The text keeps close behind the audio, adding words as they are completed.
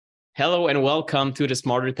Hello and welcome to the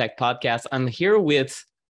Smarter Tech Podcast. I'm here with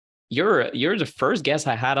you're the first guest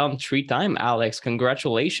I had on 3 times, Alex.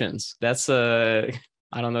 Congratulations. That's I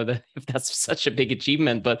don't know if that's such a big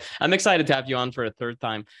achievement, but I'm excited to have you on for a third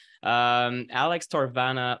time. Alex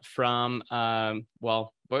Tarnava from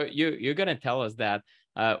you're gonna tell us that.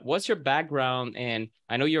 What's your background? And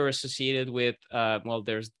I know you're associated with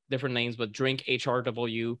there's different names, but Drink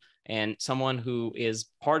HRW and someone who is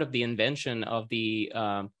part of the invention of the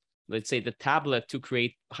let's say the tablet to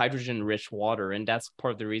create hydrogen rich water. And that's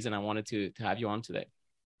part of the reason I wanted to have you on today.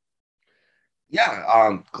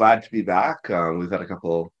 Yeah, glad to be back. We've had a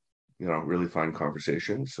couple, really fun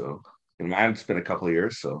conversations. So, and mine's been a couple of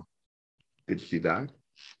years, so good to be back.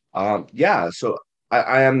 So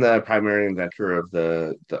I am the primary inventor of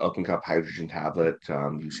the Open Cup hydrogen tablet.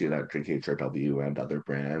 You see that Drink HRW and other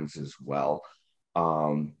brands as well.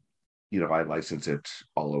 Um, I license it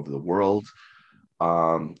all over the world.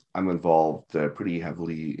 I'm involved pretty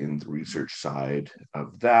heavily in the research side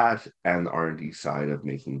of that and the R&D side of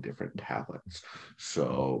making different tablets.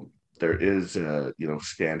 So there is,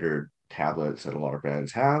 standard tablets that a lot of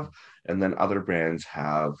brands have, and then other brands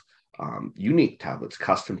have unique tablets,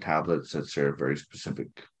 custom tablets that serve very specific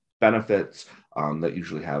benefits that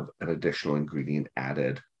usually have an additional ingredient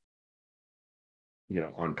added,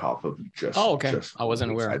 on top of Oh, okay. just I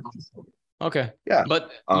wasn't aware. Okay. yeah.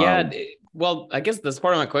 But yeah, Um, well, I guess that's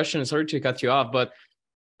part of my question. Sorry to cut you off, but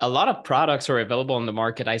a lot of products are available on the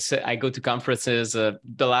market. I go to conferences. The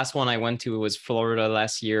last one I went to was Florida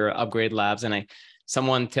last year, Upgrade Labs, and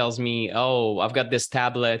someone tells me, "Oh, I've got this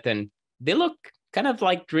tablet," and they look kind of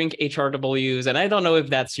like Drink HRWs, and I don't know if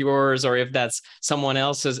that's yours or if that's someone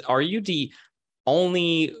else's. Are you the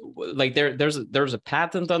only like there's a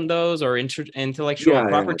patent on those or intellectual yeah,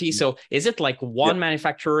 property? So is it like yeah. one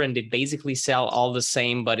manufacturer and they basically sell all the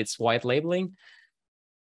same, but it's white labeling?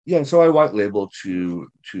 Yeah, so I white label to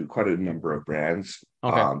quite a number of brands.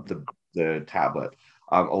 Okay. The tablet.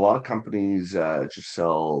 A lot of companies just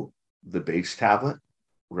sell the base tablet,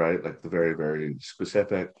 right? Like the very very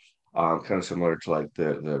specific, kind of similar to like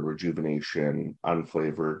the rejuvenation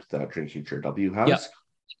unflavored that Drink HRW Yeah. has.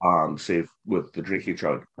 Save with the Drink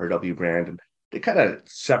HRW brand, and they kind of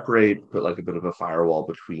separate, put like a bit of a firewall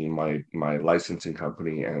between my licensing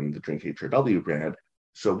company and the Drink HRW brand.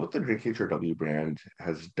 So what the Drink HRW brand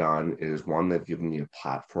has done is, one, they've given me a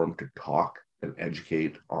platform to talk and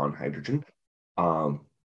educate on hydrogen. Um,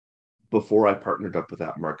 Before I partnered up with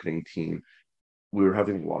that marketing team, we were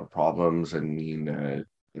having a lot of problems.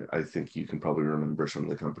 I think you can probably remember some of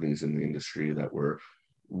the companies in the industry that were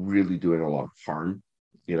really doing a lot of harm,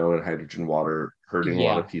 in hydrogen water, hurting a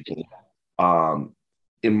lot Yeah. of people. Um,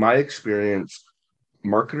 in my experience,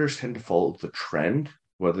 marketers tend to follow the trend,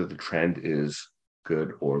 whether the trend is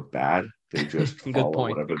good or bad. They just Good follow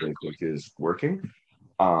point. whatever they think is working.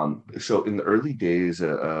 So in the early days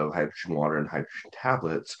of hydrogen water and hydrogen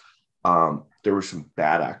tablets, there were some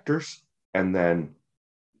bad actors, and then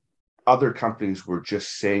other companies were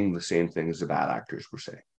just saying the same thing as the bad actors were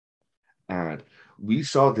saying. And we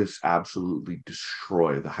saw this absolutely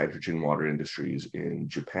destroy the hydrogen water industries in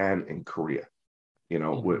Japan and Korea,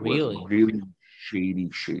 Oh, with really? really shady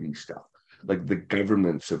stuff. Like the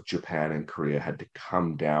governments of Japan and Korea had to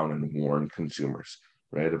come down and warn consumers,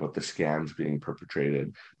 right, about the scams being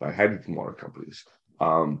perpetrated by hydrogen water companies.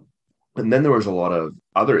 And then there was a lot of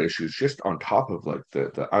other issues just on top of like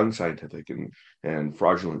the unscientific and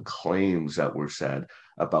fraudulent claims that were said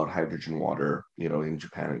about hydrogen water, in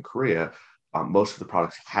Japan and Korea. Most of the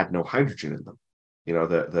products had no hydrogen in them.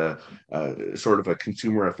 The sort of a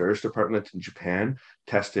consumer affairs department in Japan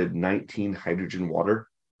tested 19 hydrogen water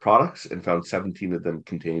products and found 17 of them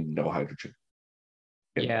contained no hydrogen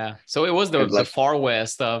in them. Yeah. So it was And the like, far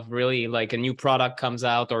west of really like a new product comes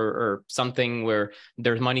out or something where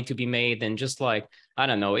there's money to be made and just like, I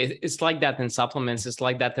don't know, it's like that in supplements. It's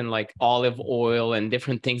like that in like olive oil and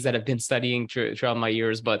different things that I've been studying throughout my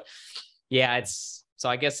years. But yeah, so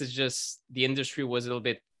I guess it's just the industry was a little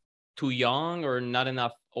bit too young or not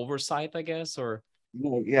enough oversight, I guess, or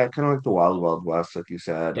yeah, kind of like the wild, wild west, like you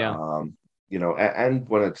said. yeah. And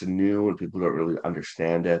when it's new and people don't really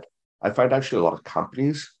understand it, I find actually a lot of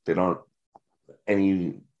companies, they don't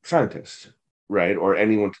any scientists, right? Or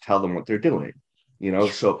anyone to tell them what they're doing.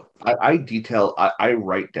 So I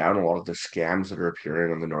write down a lot of the scams that are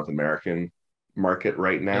appearing on the North American market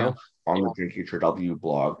right Yeah. now on the Drink HRW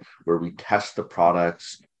blog, where we test the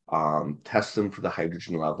products, test them for the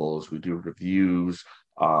hydrogen levels. We do reviews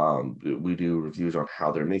on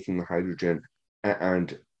how they're making the hydrogen.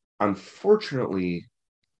 And unfortunately,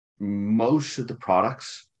 most of the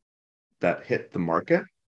products that hit the market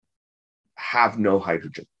have no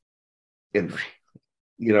hydrogen. in them.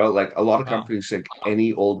 You know, like a lot of Wow. companies think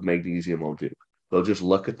any old magnesium will do. They'll just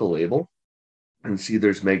look at the label and see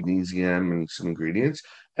there's magnesium and some ingredients,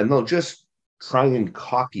 and they'll just try and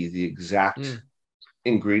copy the exact Mm.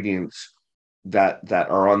 ingredients that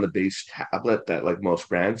are on the base tablet that like most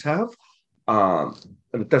brands have. Um,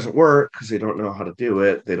 and it doesn't work because they don't know how to do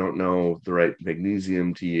it. They don't know the right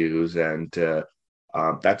magnesium to use, and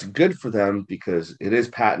that's good for them because it is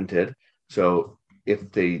patented. So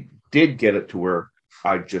if they did get it to work,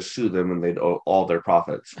 I'd just sue them and they'd owe all their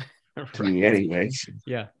profits to me Right. anyways.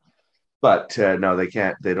 Yeah. But no, they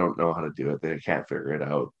can't. They don't know how to do it. They can't figure it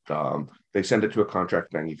out. They send it to a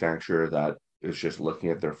contract manufacturer that is just looking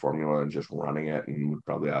at their formula and just running it, and would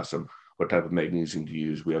probably ask them what type of magnesium to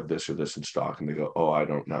use. We have this or this in stock, and they go, "Oh, I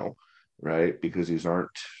don't know," right? Because these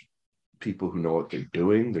aren't people who know what they're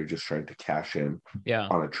doing. They're just trying to cash in Yeah.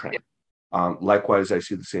 on a trend. Likewise, I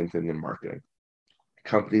see the same thing in marketing.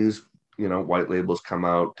 Companies, white labels come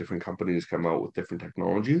out, different companies come out with different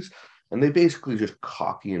technologies, and they basically just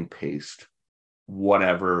copy and paste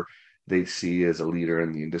whatever they see as a leader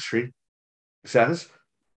in the industry says,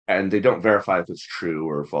 and they don't verify if it's true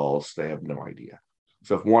or false. They have no idea.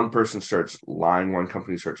 So if one person starts lying, one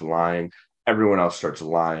company starts lying, everyone else starts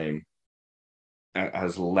lying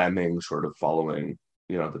as lemmings sort of following,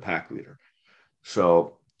 the pack leader.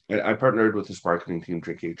 So I partnered with this marketing team,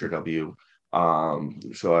 Drink HRW.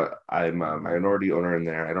 So I'm a minority owner in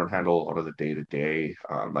there. I don't handle a lot of the day to day.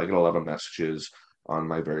 I get a lot of messages on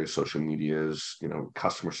my various social medias,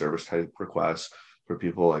 customer service type requests for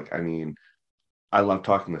people. Like, I mean, I love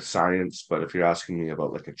talking to science, but if you're asking me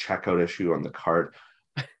about like a checkout issue on the cart,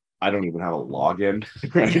 I don't even have a login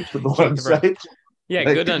right to the Yeah. Right. website. Yeah,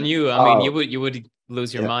 Like, good on you. I mean, uh, you would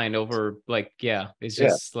lose your yeah, mind over like, yeah, it's yeah,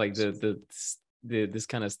 just like the this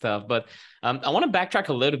kind of stuff. But I want to backtrack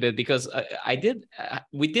a little bit because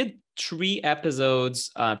we did 3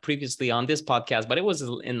 episodes previously on this podcast, but it was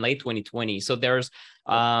in late 2020. So there's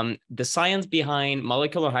the science behind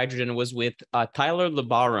molecular hydrogen was with Tyler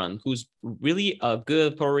LeBaron, who's really a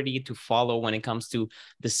good authority to follow when it comes to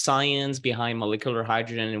the science behind molecular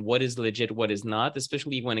hydrogen and what is legit, what is not,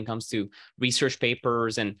 especially when it comes to research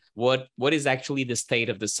papers and what is actually the state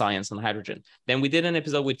of the science on hydrogen. Then we did an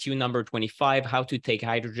episode with you, number 25, how to take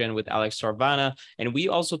hydrogen, with Alex Sarvana. And we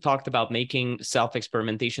also talked about making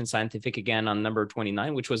self-experimentation scientific again on number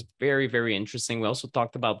 29, which was very, very interesting. We also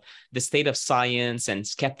talked about the state of science and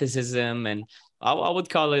skepticism, and I would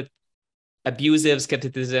call it abusive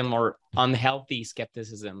skepticism or unhealthy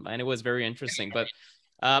skepticism. And it was very interesting. But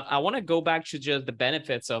I want to go back to just the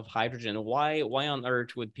benefits of hydrogen. Why on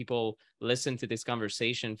earth would people listen to this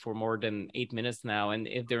conversation for more than 8 minutes now? And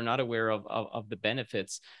if they're not aware of the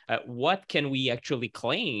benefits, what can we actually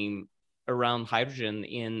claim around hydrogen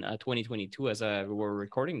in 2022 as we're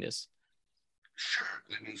recording this? sure.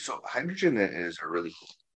 I mean, so hydrogen is a really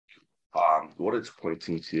what it's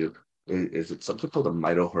pointing to is it's something called a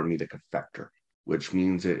mitohormetic effector, which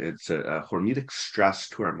means it's a hormetic stress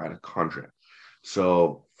to our mitochondria.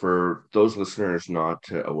 So, for those listeners not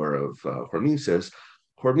aware of hormesis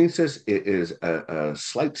is a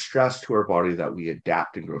slight stress to our body that we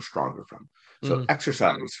adapt and grow stronger from. So, Mm-hmm.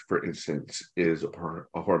 exercise, for instance, is a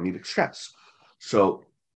hormetic stress. So,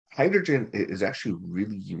 hydrogen is actually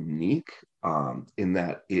really unique in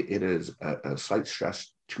that it is a slight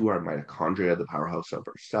stress to our mitochondria, the powerhouse of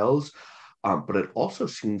our cells, but it also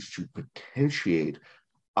seems to potentiate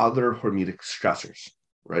other hormetic stressors,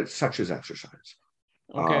 right, such as exercise.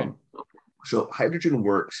 Okay. Um, so hydrogen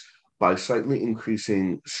works by slightly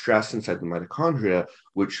increasing stress inside the mitochondria,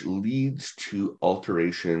 which leads to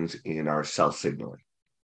alterations in our cell signaling.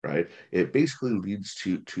 Right, it basically leads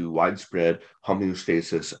to widespread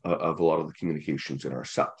homeostasis of a lot of the communications in our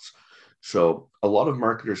cells. So a lot of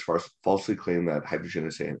marketers falsely claim that hydrogen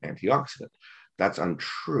is an antioxidant. That's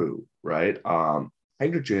untrue, right?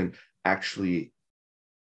 Hydrogen actually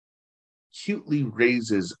acutely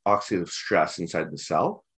raises oxidative stress inside the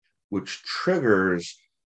cell, which triggers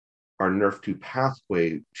our NRF2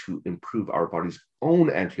 pathway to improve our body's own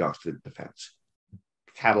antioxidant defense,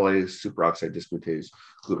 catalase, superoxide dismutase,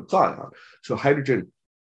 glutathione. So hydrogen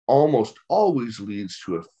almost always leads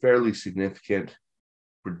to a fairly significant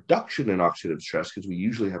reduction in oxidative stress because we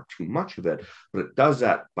usually have too much of it, but it does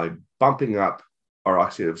that by bumping up our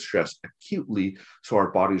oxidative stress acutely so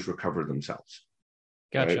our bodies recover themselves,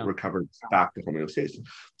 right? Gotcha. Recover back to homeostasis.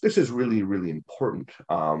 This is really, really important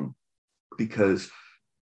because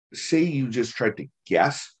say you just tried to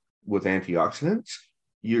guess with antioxidants,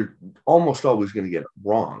 you're almost always going to get it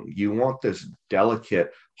wrong. You want this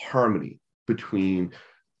delicate harmony between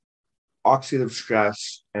oxidative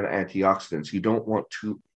stress and antioxidants. You don't want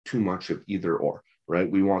too too much of either or, right?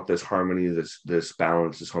 We want this harmony, this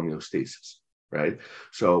balance, this homeostasis, right?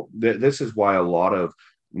 So this is why a lot of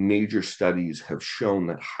major studies have shown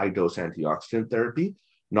that high dose antioxidant therapy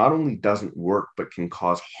not only doesn't work, but can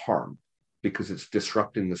cause harm because it's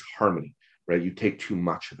disrupting this harmony, right? You take too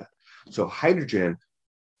much of it. So hydrogen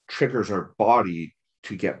triggers our body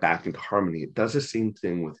to get back into harmony. It does the same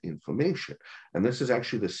thing with inflammation. And this is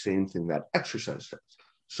actually the same thing that exercise does.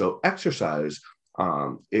 So exercise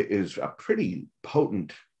it is a pretty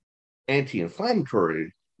potent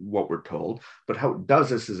anti-inflammatory, what we're told, but how it does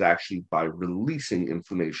this is actually by releasing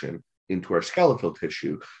inflammation into our skeletal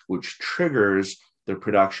tissue, which triggers the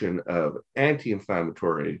production of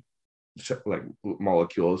anti-inflammatory like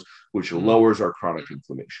molecules, which lowers our chronic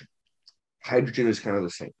inflammation. Hydrogen is kind of the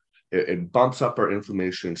same. It bumps up our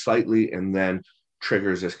inflammation slightly and then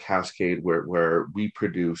triggers this cascade where we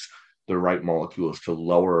produce the right molecules to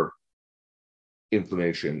lower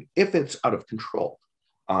inflammation if it's out of control.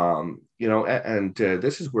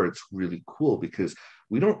 This is where it's really cool because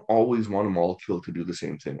we don't always want a molecule to do the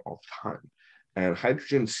same thing all the time. And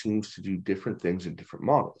hydrogen seems to do different things in different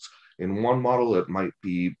models. In one model, it might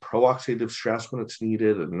be pro-oxidative stress when it's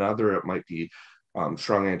needed. In another, it might be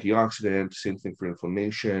strong antioxidant, same thing for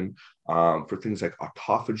inflammation, for things like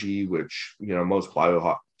autophagy, which most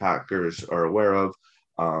biohackers are aware of.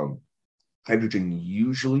 Hydrogen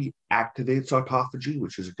usually activates autophagy,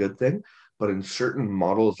 which is a good thing. But in certain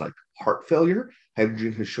models like heart failure,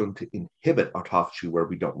 hydrogen has shown to inhibit autophagy where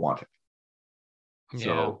we don't want it. Yeah.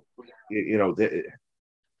 So,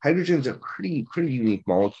 hydrogen is a pretty unique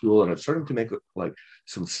molecule, and it's starting to make like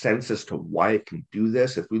some sense as to why it can do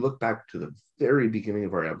this. If we look back to the very beginning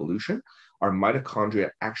of our evolution, our mitochondria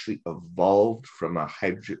actually evolved from an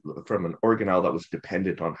organelle that was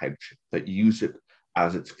dependent on hydrogen, that used it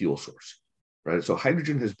as its fuel source, right? So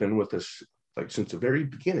hydrogen has been with us like since the very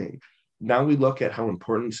beginning. Now we look at how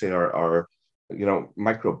important, say, our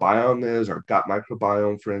microbiome is, our gut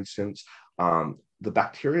microbiome, for instance. The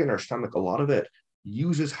bacteria in our stomach, a lot of it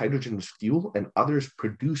uses hydrogen as fuel, and others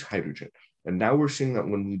produce hydrogen. And now we're seeing that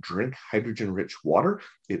when we drink hydrogen-rich water,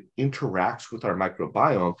 it interacts with our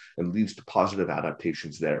microbiome and leads to positive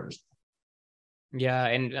adaptations there. Yeah,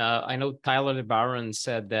 and I know Tyler DeBaron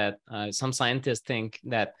said that some scientists think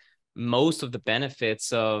that most of the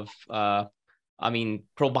benefits of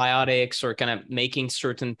probiotics or kind of making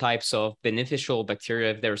certain types of beneficial bacteria,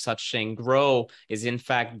 if there's such thing, grow is in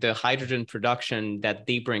fact the hydrogen production that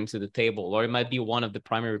they bring to the table, or it might be one of the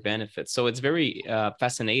primary benefits. So it's very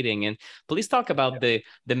fascinating. And please talk about the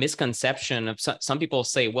misconception of some people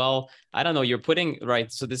say, well, I don't know, you're putting,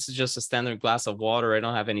 right, so this is just a standard glass of water, I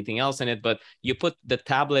don't have anything else in it, but you put the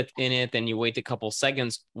tablet in it and you wait a couple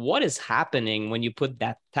seconds. What is happening when you put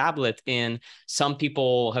that tablet in? Some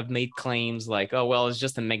people have made claims like, oh, well, it's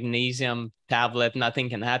just a magnesium tablet, nothing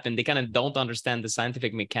can happen. They kind of don't understand the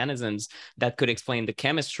scientific mechanisms that could explain the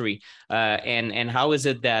chemistry. And how is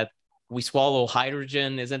it that we swallow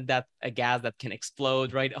hydrogen? Isn't that a gas that can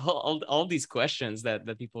explode, right? All these questions that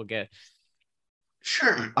people get.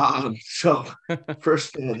 Sure. So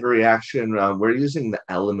first, the reaction, we're using the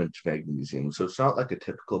element magnesium. So it's not like a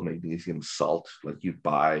typical magnesium salt like you'd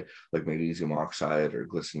buy, like magnesium oxide or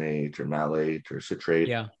glycinate or malate or citrate.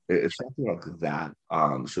 Yeah. It's something like that.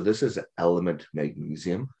 So this is element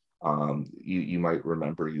magnesium. You might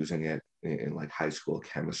remember using it in like high school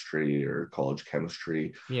chemistry or college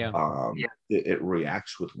chemistry. Yeah. It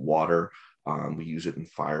reacts with water. We use it in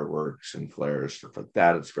fireworks and flares, stuff like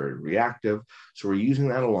that. It's very reactive. So we're using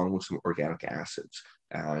that along with some organic acids.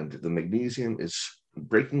 And the magnesium is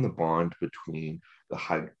breaking the bond between the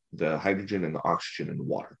hydrogen and the oxygen in the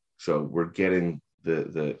water. So we're getting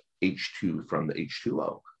the H2 from the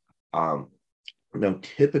H2O. Now,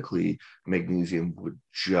 typically, magnesium would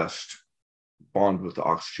just bond with the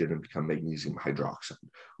oxygen and become magnesium hydroxide,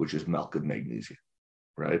 which is milk of magnesium,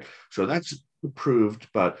 right? So that's approved,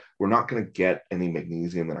 but we're not going to get any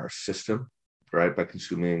magnesium in our system, right? By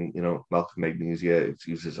consuming, milk of magnesia, it's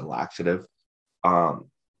used as a laxative.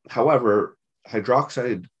 However,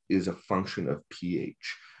 hydroxide is a function of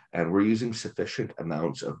pH, and we're using sufficient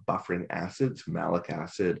amounts of buffering acids, malic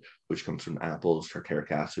acid, which comes from apples,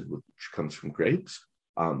 tartaric acid, which comes from grapes,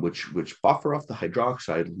 which buffer off the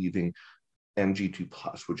hydroxide, leaving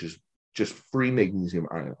Mg2+, which is just free magnesium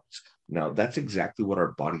ions. Now, that's exactly what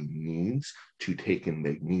our body needs to take in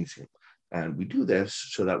magnesium. And we do this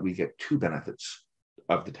so that we get two benefits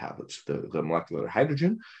of the tablets, the molecular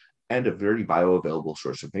hydrogen and a very bioavailable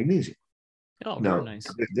source of magnesium. Oh, Now, very nice.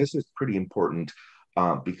 this is pretty important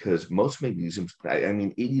because most magnesiums, I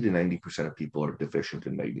mean, 80 to 90% of people are deficient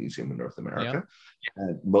in magnesium in North Yeah. America.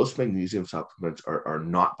 And most magnesium supplements are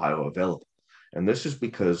not bioavailable. And this is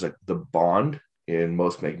because like the bond in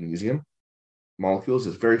most magnesium molecules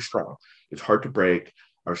is very strong. It's hard to break.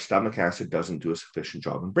 Our stomach acid doesn't do a sufficient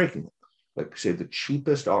job in breaking them. Like say the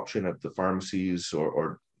cheapest option at the pharmacies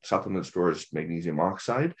or supplement stores, magnesium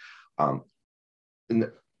oxide. In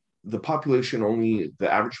the population only,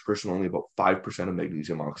 the average person, only about 5% of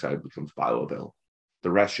magnesium oxide becomes bioavailable.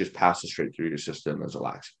 The rest just passes straight through your system as a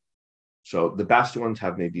laxative. So the best ones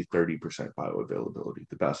have maybe 30% bioavailability,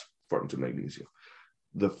 the best forms of magnesium.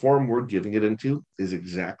 The form we're giving it into is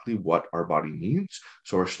exactly what our body needs.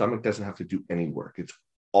 So our stomach doesn't have to do any work. It's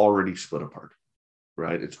already split apart,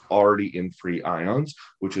 right? It's already in free ions,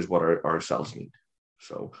 which is what our cells need.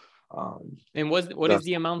 So, and what is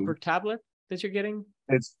the amount per tablet that you're getting?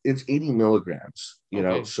 It's 80 milligrams,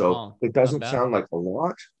 Okay, so small. it doesn't sound like a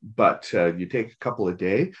lot, but you take a couple a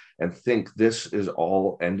day and think this is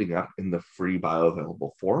all ending up in the free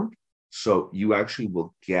bioavailable form. So you actually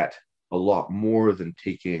will get a lot more than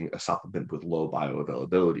taking a supplement with low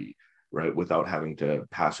bioavailability, right? Without having to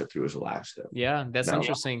pass it through as a laxative. Yeah, that's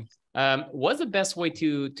interesting. What's the best way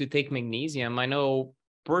to take magnesium? I know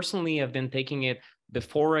personally I've been taking it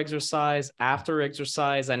before exercise, after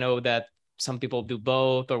exercise. I know that some people do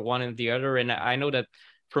both or one and the other. And I know that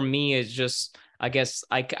for me, it's just, I guess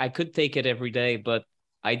I could take it every day, but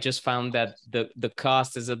I just found that the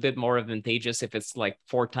cost is a bit more advantageous if it's like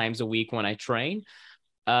 4 times a week when I train.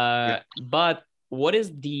 But what is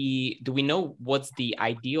do we know what's the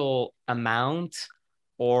ideal amount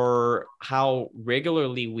or how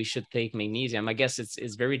regularly we should take magnesium? I guess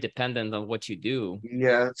it's very dependent on what you do.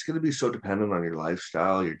 Yeah, it's going to be so dependent on your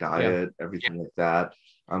lifestyle, your diet, everything like that.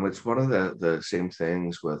 It's one of the same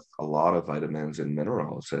things with a lot of vitamins and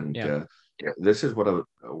minerals. And this is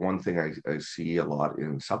one thing I see a lot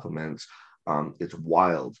in supplements. It's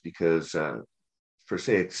wild because for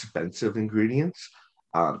say expensive ingredients,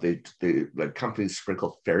 they like companies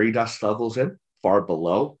sprinkle fairy dust levels in far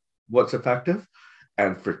below what's effective.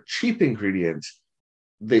 And for cheap ingredients,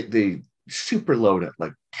 they super load it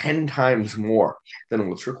like 10 times more than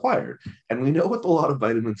what's required. And we know with a lot of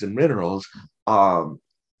vitamins and minerals,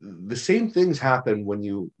 the same things happen when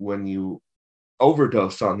you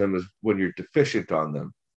overdose on them as when you're deficient on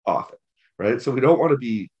them often, right? So we don't want to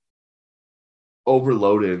be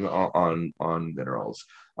overloading on minerals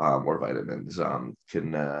or vitamins.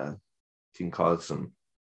 Can cause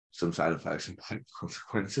some side effects and bad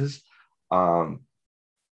consequences.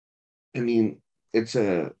 I mean,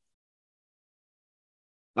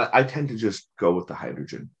 I tend to just go with the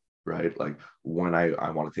hydrogen, right? Like when I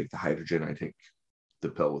want to take the hydrogen, I take the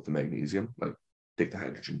pill with the magnesium, like take the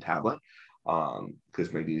hydrogen tablet,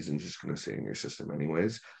 because magnesium is just going to stay in your system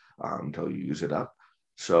anyways until you use it up.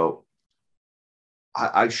 So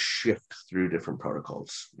I shift through different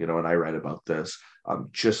protocols, and I write about this.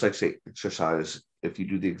 Just like say exercise, if you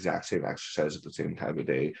do the exact same exercise at the same time of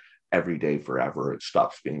day, every day forever, it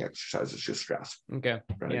stops being exercise. It's just stress. Okay.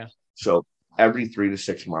 Right. Yeah. So every 3 to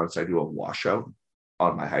 6 months, I do a washout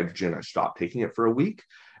on my hydrogen. I stop taking it for a week,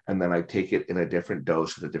 and then I take it in a different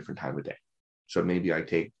dose at a different time of day. So maybe I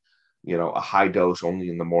take, a high dose only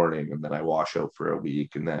in the morning, and then I wash out for a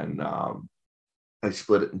week, and then I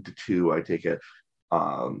split it into 2. I take it,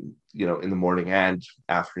 in the morning and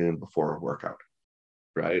afternoon before a workout.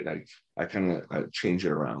 Right. I kind of change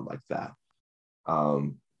it around like that.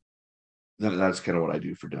 That's kind of what I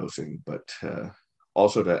do for dosing. But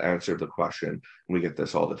also to answer the question, we get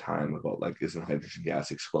this all the time about like, isn't hydrogen gas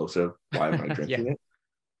explosive? Why am I drinking it?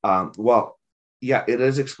 Well, yeah, it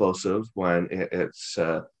is explosive when it's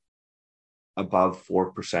above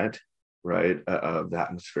 4%, right, of the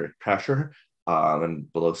atmospheric pressure,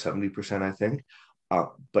 and below 70%, I think,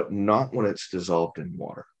 but not when it's dissolved in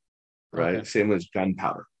water, right? Okay. Same as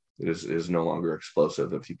gunpowder. It is no longer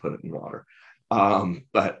explosive if you put it in water.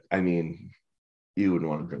 But I mean, you wouldn't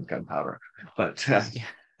want to drink gunpowder, but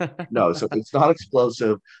no, so it's not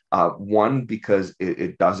explosive. One, because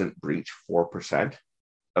it doesn't breach 4%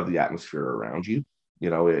 of the atmosphere around you.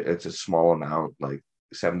 It's a small amount, like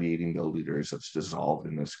 70, 80 milliliters that's dissolved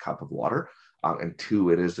in this cup of water. And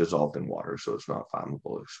 2, it is dissolved in water, so it's not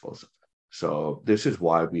flammable, explosive. So this is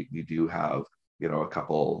why we do have, a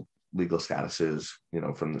couple legal statuses,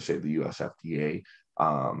 from the US FDA.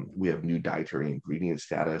 We have new dietary ingredient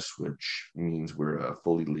status, which means we're a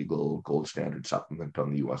fully legal gold standard supplement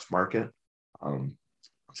on the US market.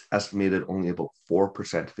 It's estimated only about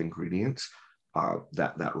 4% of ingredients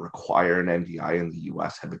that require an NDI in the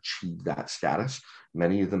US have achieved that status.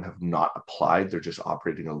 Many of them have not applied. They're just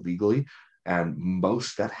operating illegally. and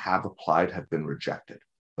most that have applied have been rejected.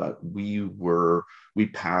 But we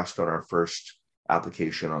passed on our first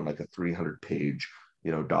application on like a 300-page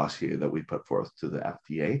dossier that we put forth to the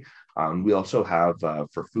FDA. We also have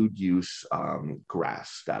for food use GRAS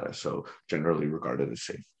status, so generally regarded as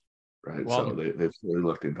safe, right? Well, so they've really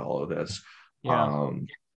looked into all of this. yeah.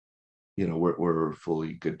 We're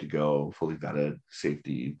fully good to go, fully vetted,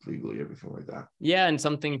 safety, legally, everything like that. Yeah, and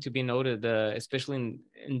something to be noted, especially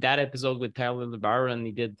in that episode with Tyler LeBaron,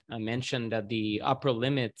 he did mention that the upper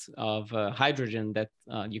limit of hydrogen that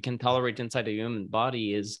you can tolerate inside a human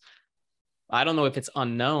body is, I don't know if it's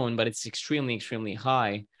unknown, but it's extremely, extremely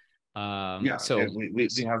high. So we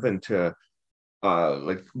haven't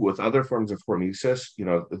like with other forms of hormesis,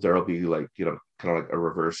 there'll be like, kind of like a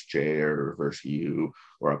reverse J or a reverse U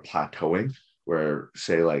or a plateauing where,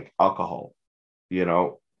 say, like alcohol,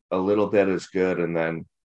 a little bit is good and then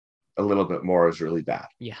a little bit more is really bad.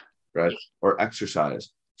 Yeah. Right. Or exercise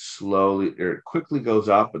slowly or quickly goes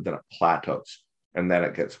up, but then it plateaus and then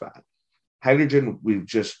it gets bad. Hydrogen, we've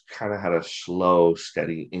just kind of had a slow,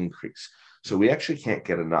 steady increase. So we actually can't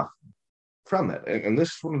get enough from it. And this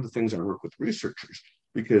is one of the things I work with researchers,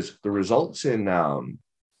 because the results in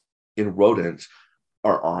rodents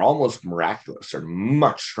are almost miraculous, are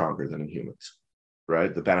much stronger than in humans,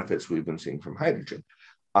 right? The benefits we've been seeing from hydrogen.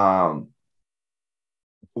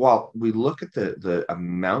 While we look at the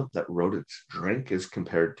amount that rodents drink as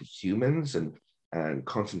compared to humans and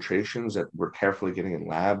concentrations that we're carefully getting in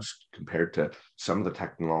labs compared to some of the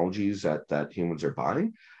technologies that humans are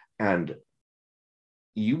buying, and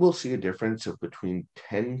you will see a difference of between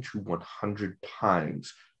 10 to 100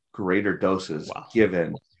 times greater doses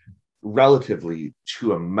given relatively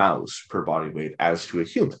to a mouse per body weight as to a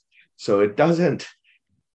human. So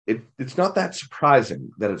it's not that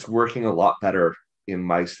surprising that it's working a lot better in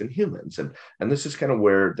mice than humans. And this is kind of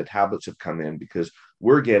where the tablets have come in, because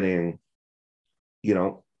we're getting,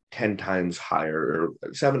 10 times higher or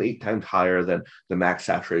 7-8 times higher than the max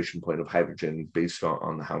saturation point of hydrogen based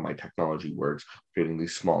on how my technology works, creating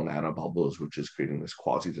these small nanobubbles, which is creating this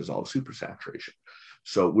quasi-dissolved supersaturation.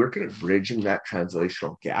 So we're kind of bridging that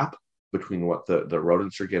translational gap between what the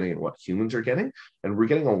rodents are getting and what humans are getting, and we're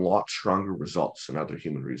getting a lot stronger results than other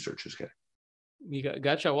human research is getting.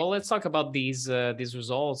 Gotcha. Well, let's talk about these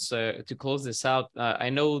results to close this out. I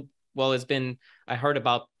know, well, I heard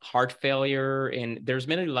about heart failure, and there's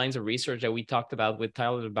many lines of research that we talked about with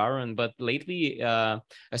Tyler Barron, but lately a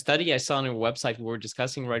study I saw on your website, we were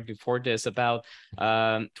discussing right before this about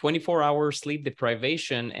 24-hour sleep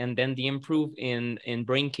deprivation and then the improve in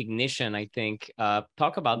brain cognition, I think.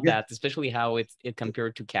 Talk about that, especially how it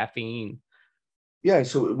compared to caffeine. Yeah,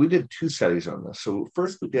 so we did 2 studies on this. So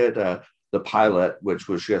first we did the pilot, which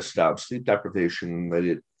was just sleep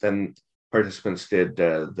deprivation. Then participants did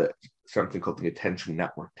something called the attention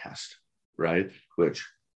network test, right? Which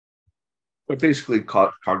basically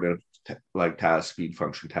cognitive tasks, speed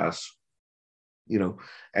function tests,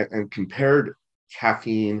 and compared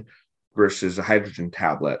caffeine versus a hydrogen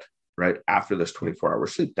tablet, right, after this 24-hour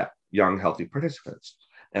sleep depth, young, healthy participants.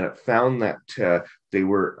 And it found that they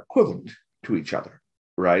were equivalent to each other,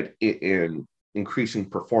 right, in increasing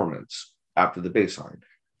performance after the baseline.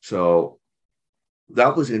 So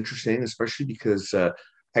that was interesting, especially because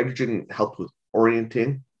hydrogen helped with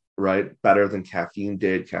orienting, right, better than caffeine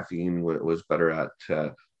did. Caffeine was better at,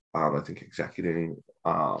 I think, executing.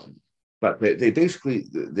 But they basically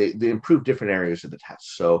improved different areas of the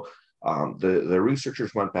test. So the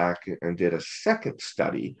researchers went back and did a second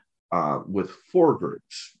study with 4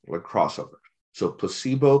 groups, like crossover. So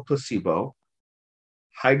placebo,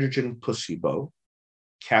 hydrogen placebo,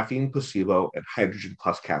 caffeine placebo, and hydrogen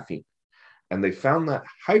plus caffeine. And they found that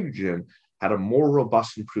hydrogen had a more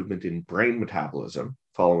robust improvement in brain metabolism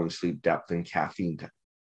following sleep depth than caffeine did,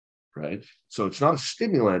 right? So it's not a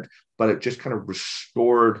stimulant, but it just kind of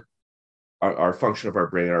restored our function of our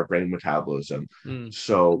brain metabolism,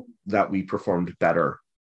 so that we performed better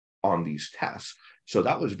on these tests. So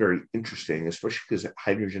that was very interesting, especially because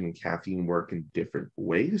hydrogen and caffeine work in different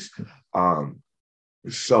ways.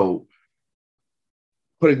 So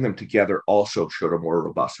putting them together also showed a more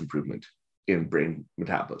robust improvement in brain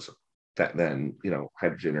metabolism than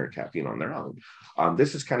hydrogen or caffeine on their own.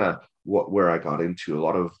 This is kind of where I got into. A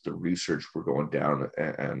lot of the research we're going down,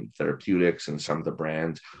 and therapeutics and some of the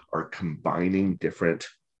brands are combining different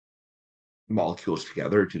molecules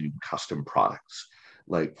together to do custom products.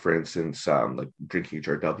 Like, for instance, like Drink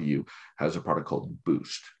HRW has a product called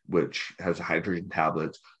Boost, which has hydrogen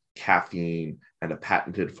tablets, caffeine, and a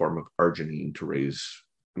patented form of arginine to raise,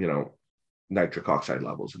 nitric oxide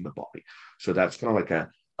levels in the body. So that's kind of like a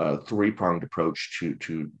a three-pronged approach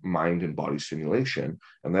to mind and body stimulation.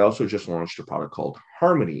 And they also just launched a product called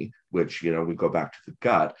Harmony, which, we go back to the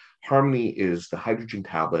gut. Harmony is the hydrogen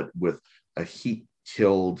tablet with a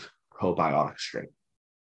heat-killed probiotic strain,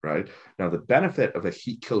 right? Now, the benefit of a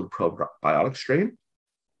heat-killed probiotic strain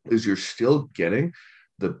is you're still getting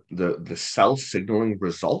the cell signaling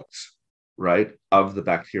results, right, of the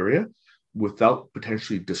bacteria without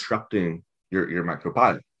potentially disrupting your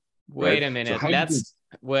microbiome. Wait Right? a minute. That's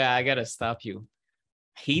where I gotta stop you.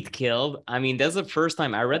 Heat killed. I mean, that's the first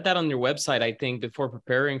time I read that on your website, I think, before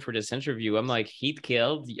preparing for this interview. I'm like, heat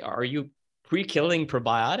killed? Are you pre-killing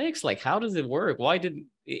probiotics? Like, how does it work?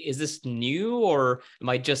 Is this new, or am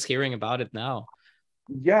I just hearing about it now?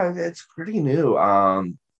 Yeah, it's pretty new.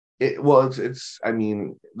 It's I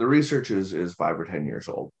mean, the research is 5 or 10 years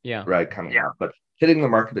old, Yeah. right? Coming out, but hitting the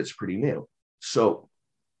market, it's pretty new. So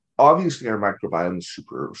obviously our microbiome is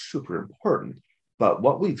super, super important. But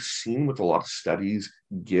what we've seen with a lot of studies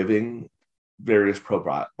giving various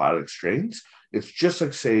probiotic strains, it's just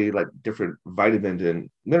like, say, like different vitamin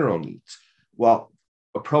and mineral needs. Well,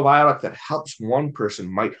 a probiotic that helps one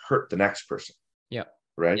person might hurt the next person. Yeah.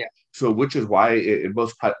 Right. Yeah. So, which is why in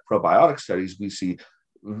most probiotic studies, we see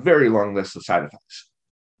very long lists of side effects.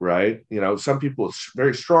 Right. Some people with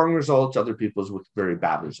very strong results, other people with very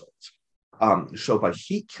bad results. So by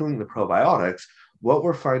heat killing the probiotics, what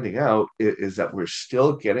we're finding out is that we're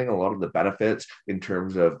still getting a lot of the benefits in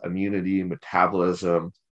terms of immunity,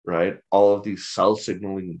 metabolism, right? All of these cell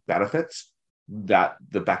signaling benefits that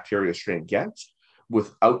the bacteria strain gets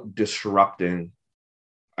without disrupting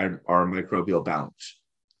our microbial balance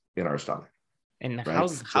in our stomach. And right?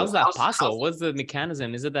 how's that possible? What's the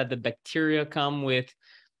mechanism? Is it that the bacteria come with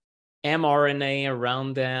mRNA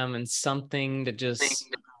around them and something that just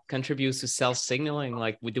contributes to cell signaling?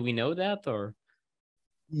 Like, do we know that, or?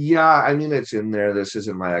 Yeah, I mean, it's in there. This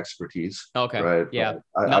isn't my expertise. Okay. Right. Yeah.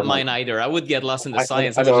 Not mine either. I would get lost in the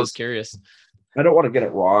science. I was just curious. I don't want to get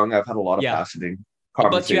it wrong. I've had a lot of Yeah. fascinating But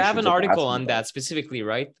conversations. you have an article on that specifically,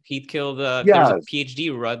 right? Heat killed. There's a PhD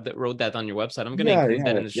wrote that on your website. I'm going to include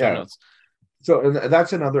that in the show notes. So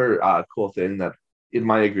that's another cool thing that in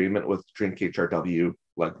my agreement with Drink HRW,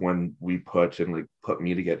 like when we put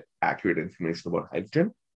me to get accurate information about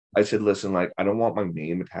hydrogen, I said, listen, like, I don't want my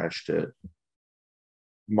name attached to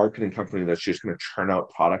marketing company that's just going to churn out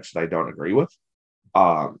products that I don't agree with.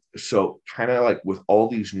 So kind of like with all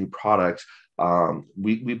these new products,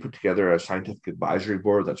 we put together a scientific advisory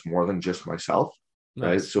board that's more than just myself. Nice.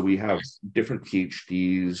 Right. So we have different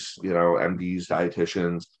PhDs, MDs,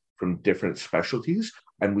 dietitians from different specialties,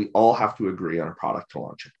 and we all have to agree on a product to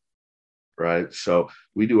launch it. Right. So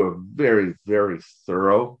we do a very, very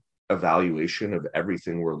thorough evaluation of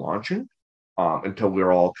everything we're launching until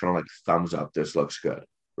we're all kind of like thumbs up. This looks good.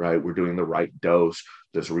 Right. We're doing the right dose.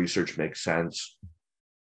 This research makes sense.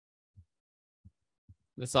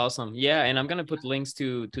 That's awesome. Yeah. And I'm going to put links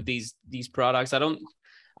to these products.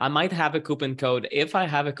 I might have a coupon code. If I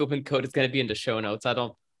have a coupon code, it's going to be in the show notes. I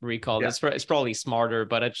don't recall. It's probably smarter,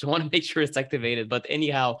 but I just want to make sure it's activated. But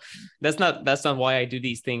anyhow, that's not why I do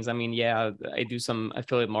these things. I mean, yeah, I do some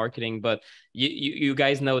affiliate marketing, but you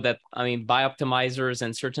guys know that, I mean, Bioptimizers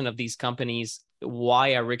and certain of these companies,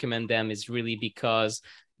 why I recommend them is really because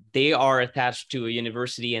they are attached to a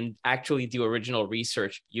university and actually do original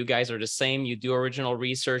research. You guys are the same. You do original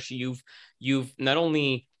research. You've not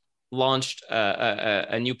only launched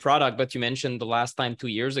a new product, but you mentioned the last time 2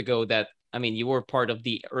 years ago that, I mean, you were part of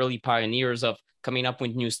the early pioneers of coming up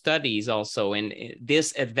with new studies also. And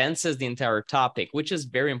this advances the entire topic, which is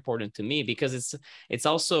very important to me because it's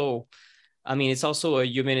also, I mean, it's also a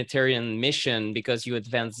humanitarian mission because you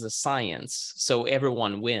advance the science. So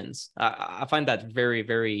everyone wins. I find that very,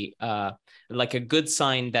 very like a good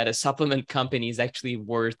sign that a supplement company is actually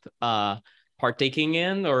worth partaking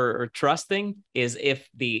in or trusting is if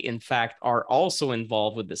they, in fact, are also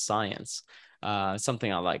involved with the science.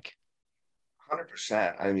 Something I like.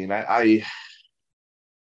 100%. I mean, I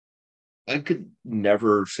could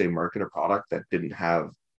never say market a product that didn't have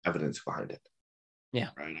evidence behind it. Yeah.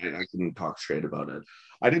 Right. I couldn't talk straight about it.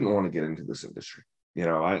 I didn't want to get into this industry.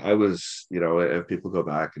 I was, if people go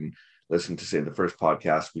back and listen to, say, the first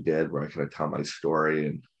podcast we did where I kind of tell my story,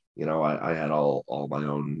 and, I had all my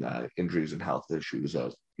own injuries and health issues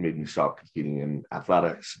that made me stop competing in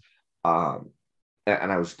athletics.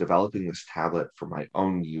 And I was developing this tablet for my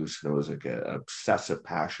own use, and it was like an obsessive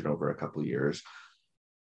passion over a couple of years.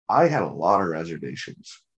 I had a lot of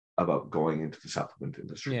reservations about going into the supplement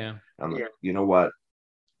industry. Yeah. I'm like, you know what?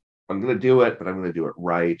 I'm going to do it, but I'm going to do it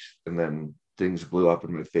right. And then things blew up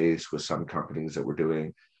in my face with some companies that were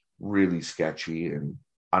doing really sketchy and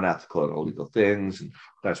unethical and illegal things. And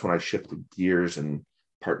that's when I shifted gears and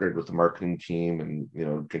partnered with the marketing team, and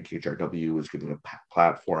Drink HRW was getting a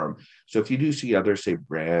platform. So if you do see other, say,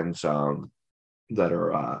 brands that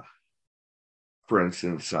are for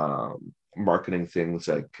instance, marketing things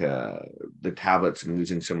like the tablets and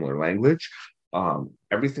using similar language.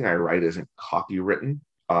 Everything I write isn't copywritten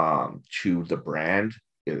to the brand.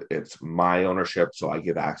 It's my ownership, so I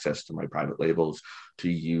give access to my private labels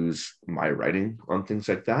to use my writing on things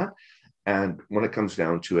like that. And when it comes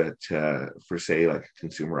down to it, for say like a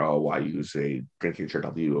consumer, why use a Drink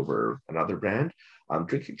HRW over another brand?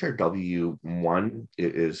 Drink HRW, one,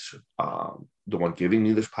 is the one giving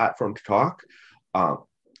me this platform to talk.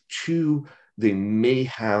 Two, they may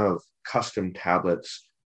have custom tablets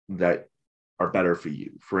that are better for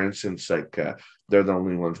you. For instance, like they're the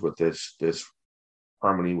only ones with this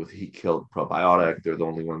harmony with heat killed probiotic. They're the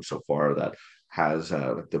only ones so far that has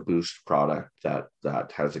the boost product that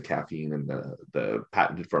has the caffeine and the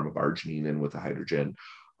patented form of arginine in with the hydrogen.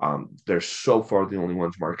 They're so far the only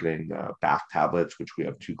ones marketing back tablets, which we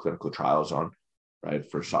have 2 clinical trials on, right,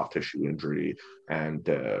 for soft tissue injury and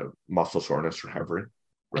muscle soreness recovery.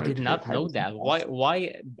 I Right, did not know that.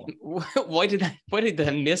 Why did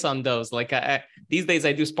I miss on those? Like these days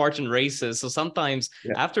I do Spartan races, so sometimes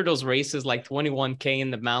after those races, like 21K in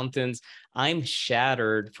the mountains, I'm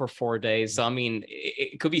shattered for 4 days. So I mean,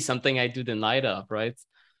 it could be something I do the night of, right?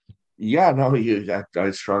 Yeah, no,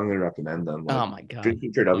 I strongly recommend them. Like, Oh my god. Drink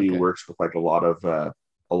HRW Okay. works with like a lot of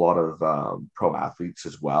pro athletes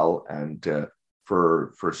as well, and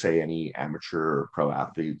for say any amateur or pro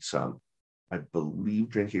athletes, I believe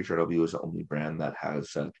Drink HRW is the only brand that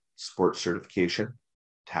has a sports certification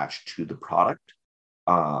attached to the product.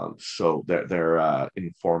 So they're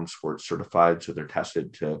informed sports certified, so they're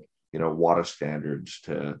tested to WADA standards,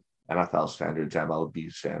 to NFL standards,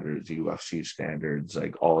 MLB standards, UFC standards,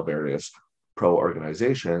 like all the various pro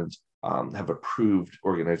organizations have approved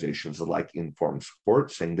organizations like Informed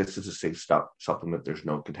Sports, saying this is a safe supplement. There's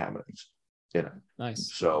no contaminants in it.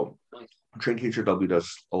 Nice. So Drink HRW does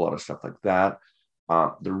a lot of stuff like that.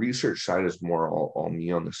 The research side is more all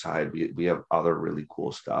me on the side. We have other really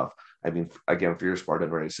cool stuff. I mean, again, for your Spartan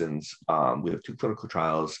races, we have 2 clinical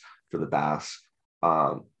trials for the BAS.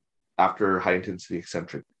 After high intensity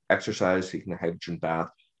eccentric exercise, taking a hydrogen bath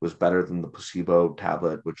was better than the placebo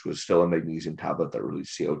tablet, which was still a magnesium tablet that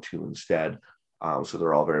released CO2 instead. So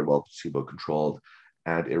they're all very well placebo controlled.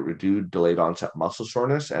 And it reduced delayed onset muscle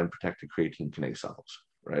soreness and protected creatine kinase levels,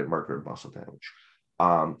 right? Marker of muscle damage.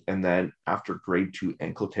 And then after grade 2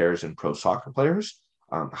 ankle tears in pro soccer players,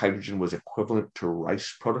 hydrogen was equivalent to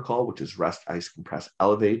RICE protocol, which is rest, ice, compress,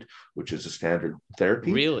 elevate, which is a standard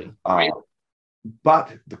therapy. Really?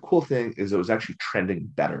 But the cool thing is it was actually trending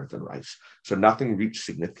better than RICE. So nothing reached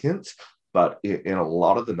significance, but in a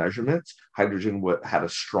lot of the measurements, hydrogen had a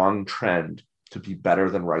strong trend to be better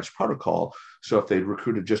than RICE protocol. So if they'd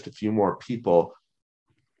recruited just a few more people,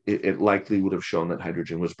 it likely would have shown that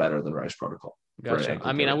hydrogen was better than RICE protocol. Gotcha.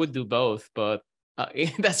 I mean, I would do both, but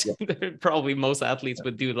that's probably most athletes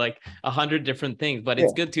would do like 100 different things. But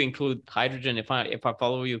it's good to include hydrogen if I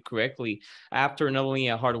follow you correctly after not only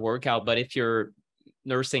a hard workout, but if you're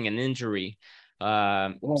nursing an injury.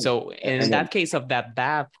 So in that case of that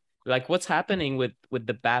bath, like what's happening with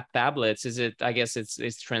the bath tablets? Is it? I guess it's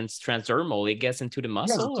transdermal. It gets into the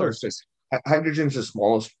muscle, or hydrogen's the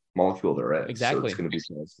smallest molecule there is. Exactly. So it's going to be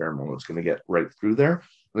transdermal. It's going to get right through there.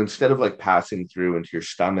 And instead of like passing through into your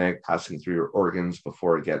stomach, passing through your organs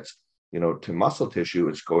before it gets, to muscle tissue,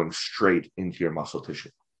 it's going straight into your muscle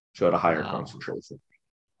tissue. So at a higher concentration.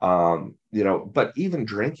 But even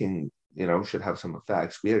drinking, should have some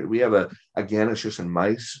effects. We have again, it's just in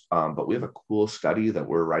mice, but we have a cool study that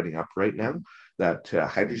we're writing up right now that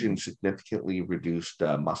hydrogen significantly reduced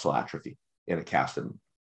muscle atrophy in a casted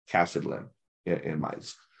limb in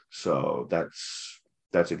mice. So that's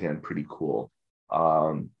again pretty cool.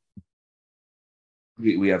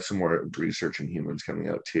 We have some more research in humans coming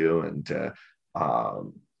out too, and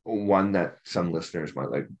one that some listeners might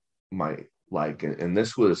like, and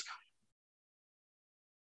this was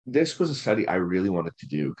a study I really wanted to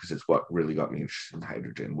do because it's what really got me interested in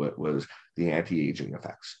hydrogen. What was the anti-aging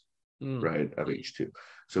effects, right, of H2?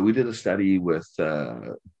 So we did a study with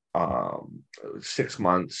 6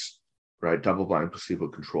 months, right, double-blind,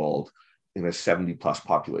 placebo-controlled in a 70-plus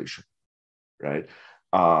population, right?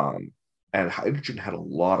 And hydrogen had a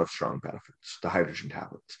lot of strong benefits. The hydrogen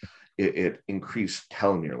tablets, it increased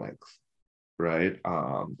telomere length, right,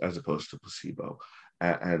 as opposed to placebo.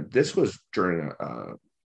 And this was during a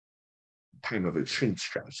time of extreme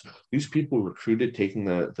stress. These people recruited taking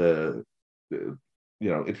the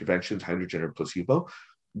interventions, hydrogen or placebo.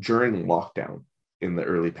 during lockdown in the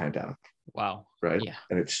early pandemic. Wow. Right. Yeah.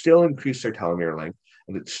 And it still increased their telomere length,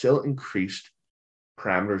 and it still increased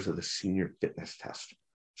parameters of the senior fitness test.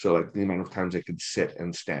 So like the amount of times they could sit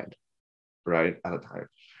and stand, right, at a time.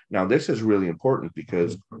 Now, this is really important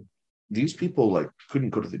because these people like couldn't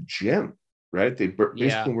go to the gym, right? They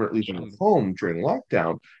basically weren't leaving home during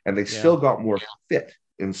lockdown, and they still got more fit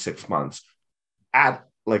in 6 months at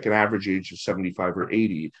like an average age of 75 or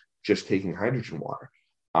 80, just taking hydrogen water.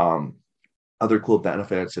 Other cool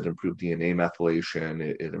benefits: it improved DNA methylation,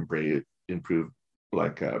 it improved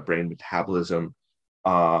like brain metabolism.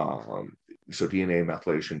 So DNA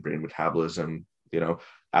methylation, brain metabolism,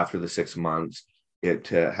 after the 6 months, it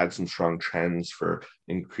had some strong trends for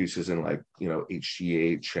increases in like,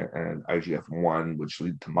 HGH and IGF-1, which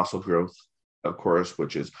lead to muscle growth, of course,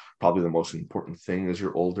 which is probably the most important thing as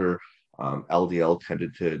you're older. LDL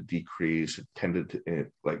tended to decrease,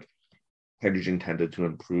 hydrogen tended to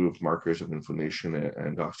improve markers of inflammation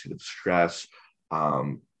and oxidative stress.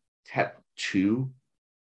 TET2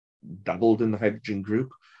 doubled in the hydrogen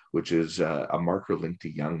group, which is a marker linked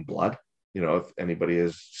to young blood. If anybody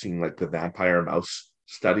has seen like the vampire mouse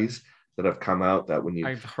studies that have come out, that when you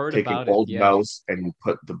take an old mouse and you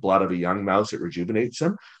put the blood of a young mouse, it rejuvenates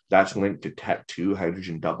them. That's linked to TET2.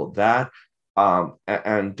 Hydrogen doubled that.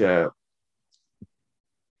 And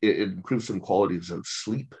it improves some qualities of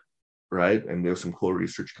sleep, right? And there's some cool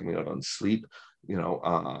research coming out on sleep, in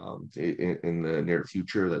the near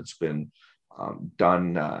future that's been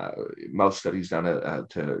done, mouse studies done at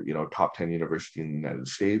top 10 university in the United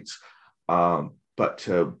States. But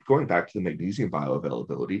going back to the magnesium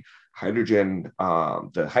bioavailability,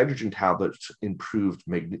 the hydrogen tablets improved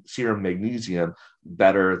serum magnesium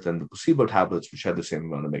better than the placebo tablets, which had the same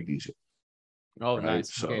amount of magnesium. Oh, right?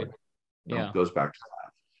 Nice. So okay. It goes back to that.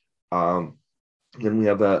 Then we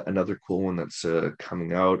have another cool one that's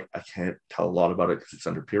coming out. I can't tell a lot about it because it's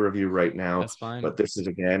under peer review right now. That's fine. But this is,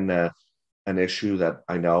 again, an issue that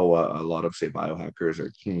I know a lot of, say, biohackers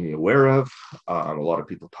are keenly aware of. A lot of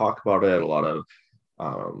people talk about it. A lot of,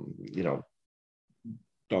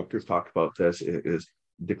 doctors talk about this. It is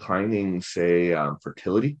declining, say,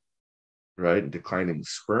 fertility, right? Declining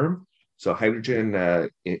sperm. So hydrogen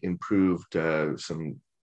improved some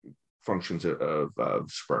functions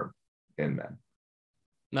of sperm in men.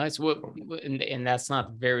 Nice. Well, and that's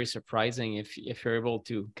not very surprising if you're able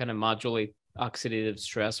to kind of modulate oxidative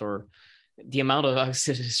stress, or the amount of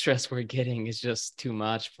oxidative stress we're getting is just too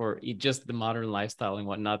much for just the modern lifestyle and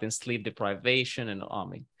whatnot, and sleep deprivation. And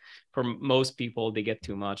for most people, they get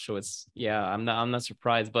too much. So I'm not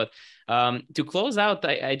surprised. But to close out,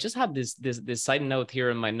 I just have this side note here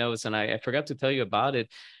in my notes, and I forgot to tell you about it.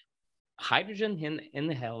 Hydrogen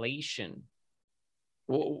inhalation.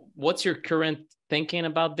 What's your current thinking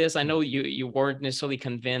about this? I know you weren't necessarily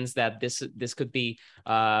convinced that this could be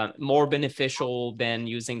more beneficial than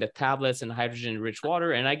using the tablets and hydrogen-rich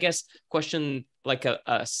water. And I guess question like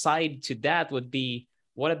a side to that would be,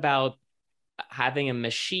 what about having a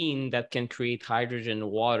machine that can create hydrogen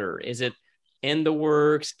water? Is it in the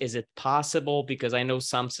works? Is it possible? Because I know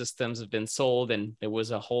some systems have been sold, and there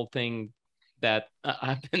was a whole thing that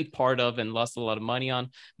I've been part of and lost a lot of money on.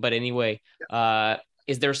 But anyway,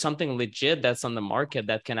 is there something legit that's on the market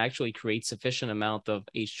that can actually create sufficient amount of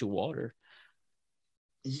H2 water?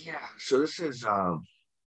 Yeah, so this is I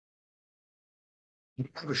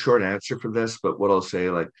have a short answer for this, but what I'll say,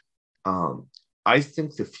 I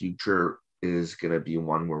think the future is going to be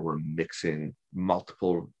one where we're mixing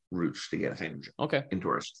multiple routes to get hydrogen into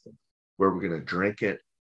our system, where we're going to drink it,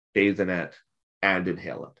 bathe in it, and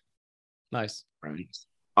inhale it. Nice. Right.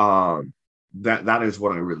 That is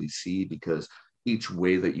what I really see, because each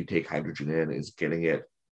way that you take hydrogen in is getting it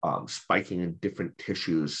spiking in different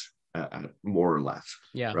tissues, more or less.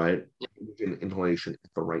 Yeah. Right. Inhalation at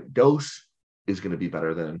the right dose is going to be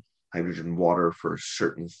better than hydrogen water for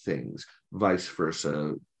certain things. Vice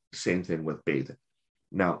versa. Same thing with bathing.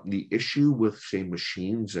 Now, the issue with, say,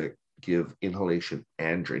 machines that give inhalation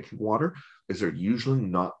and drinking water is they're usually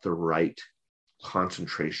not the right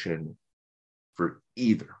concentration for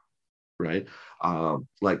either. Right.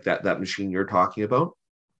 Like that machine you're talking about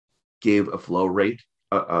gave a flow rate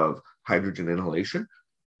of hydrogen inhalation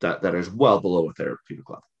that is well below a therapeutic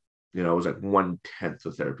level. It was like 1/10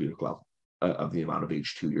 of therapeutic level of the amount of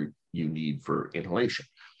H2 you need for inhalation.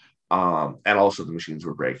 And also the machines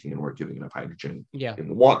were breaking and weren't giving enough hydrogen in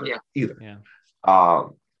the water either. Yeah.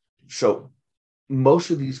 So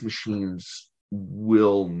most of these machines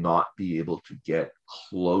will not be able to get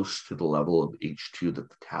close to the level of H2 that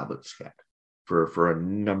the tablets get for a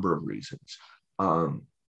number of reasons.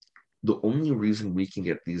 The only reason we can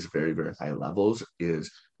get these very, very high levels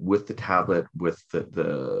is with the tablet, with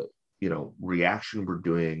the reaction we're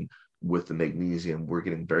doing with the magnesium. We're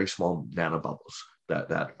getting very small nanobubbles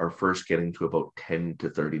that are first getting to about 10 to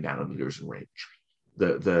 30 nanometers in range.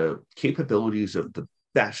 The capabilities of the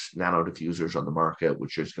best nano diffusers on the market,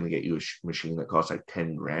 which is going to get you a machine that costs like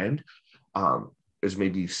 10 grand, is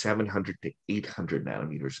maybe 700 to 800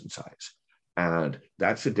 nanometers in size. And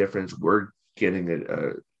that's the difference. We're getting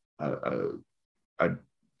a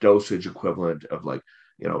dosage equivalent of like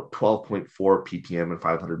 12.4 ppm and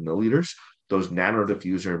 500 milliliters. Those nano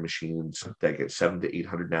diffuser machines that get 700 to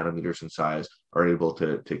 800 nanometers in size are able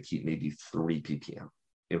to keep maybe 3 ppm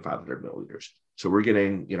in 500 milliliters. So we're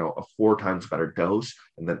getting a 4 times better dose,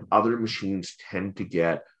 and then other machines tend to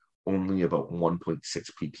get only about 1.6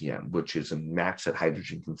 ppm, which is a max that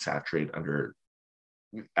hydrogen can saturate under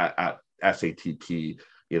at SATP,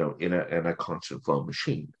 in a constant flow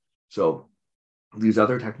machine. So these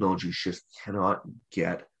other technologies just cannot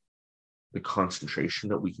get the concentration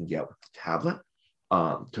that we can get with the tablet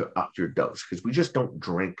to up your dose, because we just don't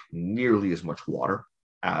drink nearly as much water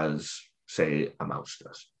as, say, a mouse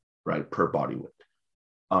does, right, per body weight.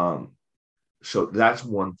 So that's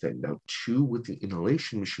one thing. Now, two, with the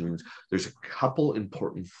inhalation machines, there's a couple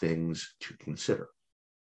important things to consider.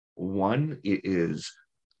 One is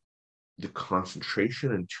the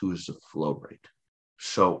concentration, and two is the flow rate.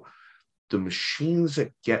 So the machines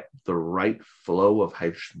that get the right flow of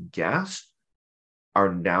hydrogen gas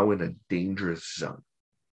are now in a dangerous zone,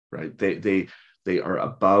 right? They are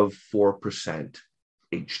above 4%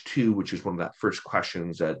 H2, which is one of that first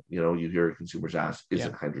questions that you hear consumers ask: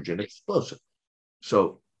 isn't hydrogen explosive?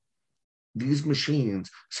 So these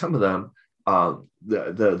machines, some of them,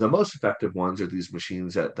 the most effective ones are these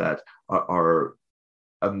machines that are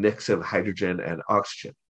a mix of hydrogen and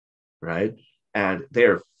oxygen, right? And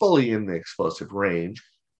they're fully in the explosive range.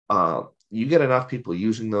 You get enough people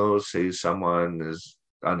using those, say someone is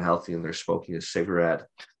unhealthy and they're smoking a cigarette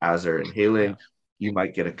as they're inhaling, you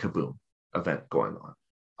might get a kaboom event going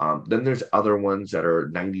on. Then there's other ones that are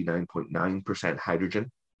 99.9%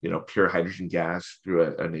 hydrogen, pure hydrogen gas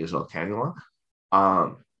through a nasal cannula.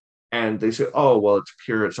 And they say, oh, well, it's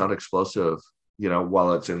pure, it's not explosive,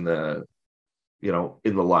 while it's in the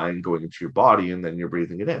line going into your body, and then you're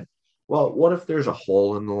breathing it in. Well, what if there's a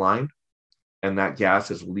hole in the line and that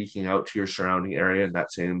gas is leaking out to your surrounding area, and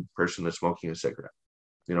that same person is smoking a cigarette?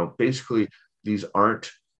 Basically, these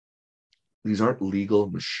aren't legal.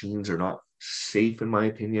 Machines are not safe, in my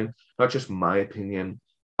opinion. Not just my opinion.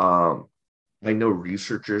 I know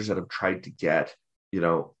researchers that have tried to get,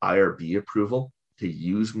 IRB approval to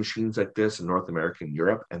use machines like this in North America and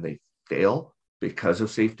Europe, and they fail because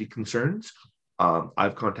of safety concerns.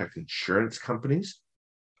 I've contacted insurance companies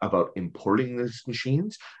about importing these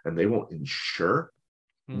machines, and they won't insure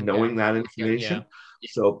knowing that information.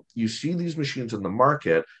 So you see these machines on the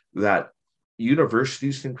market that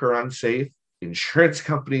universities think are unsafe. Insurance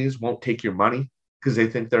companies won't take your money because they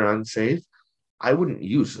think they're unsafe. I wouldn't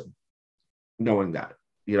use them knowing that.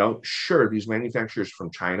 Sure, these manufacturers from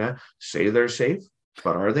China say they're safe,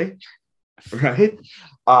 but are they? Right?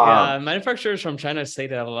 Manufacturers from China say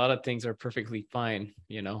that a lot of things are perfectly fine,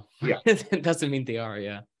 It doesn't mean they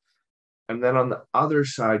are, And then on the other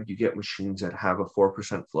side, you get machines that have a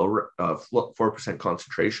 4% 4%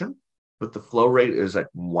 concentration, but the flow rate is like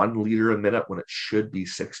 1 liter a minute when it should be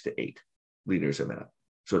 6 to 8 liters a minute.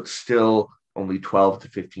 So it's still only 12 to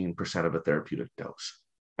 15% of a therapeutic dose.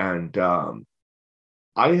 And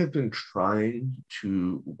I have been trying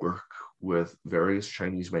to work with various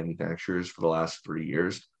Chinese manufacturers for the last 3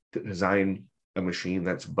 years to design a machine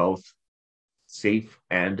that's both safe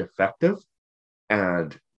and effective.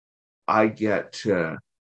 And I get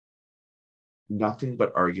nothing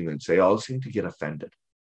but arguments. They all seem to get offended,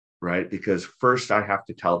 right? Because first I have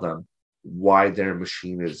to tell them why their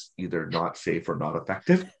machine is either not safe or not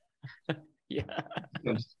effective.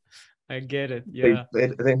 I get it. Yeah.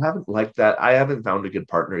 They haven't liked that. I haven't found a good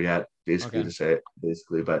partner yet, basically, to say it,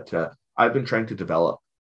 basically. But I've been trying to develop,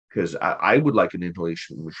 because I would like an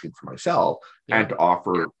inhalation machine for myself and to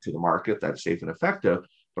offer to the market that's safe and effective.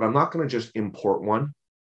 But I'm not going to just import one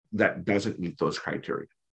that doesn't meet those criteria.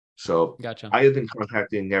 So I have been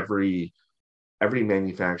contacting every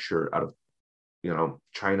manufacturer out of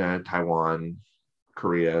China, Taiwan,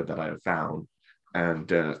 Korea that I have found,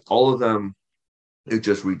 and all of them, it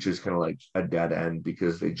just reaches kind of like a dead end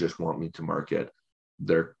because they just want me to market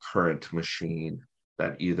their current machine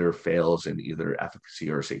that either fails in either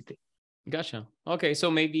efficacy or safety. Gotcha. Okay,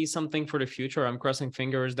 so maybe something for the future. I'm crossing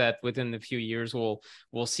fingers that within a few years we'll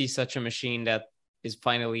see such a machine that is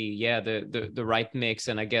finally, the right mix.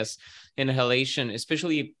 And I guess inhalation,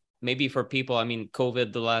 especially maybe for people, I mean,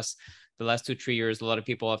 COVID, the last 2-3 years, a lot of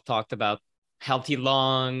people have talked about healthy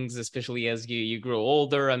lungs, especially as you grow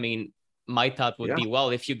older. I mean, my thought would Yeah. be,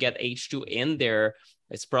 well, if you get H2 in there,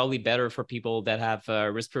 it's probably better for people that have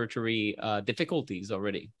respiratory difficulties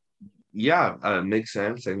already. Yeah, makes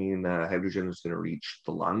sense. I mean, hydrogen is going to reach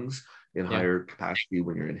the lungs in Yeah. higher capacity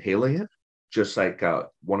when you're inhaling it. Just like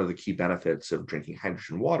one of the key benefits of drinking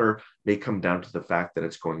hydrogen water may come down to the fact that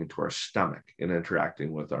it's going into our stomach and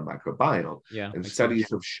interacting with our microbiome. Yeah, And makes studies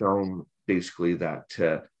sense. have shown basically that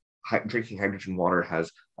drinking hydrogen water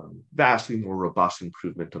has a vastly more robust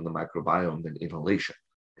improvement on the microbiome than inhalation.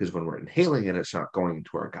 Because when we're inhaling it, it's not going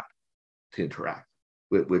into our gut to interact,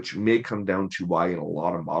 which may come down to why in a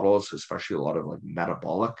lot of models, especially a lot of like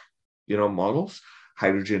metabolic, models,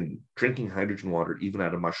 drinking hydrogen water, even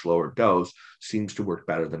at a much lower dose, seems to work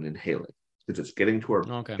better than inhaling because it's getting to our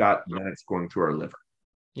Okay. gut and then it's going through our liver.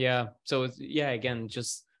 Yeah. So it's, again,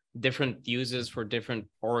 just different uses for different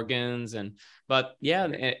organs. But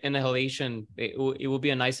inhalation, it will be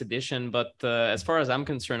a nice addition. But as far as I'm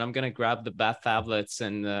concerned, I'm going to grab the bath tablets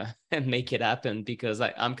and and make it happen, because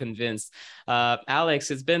I'm convinced.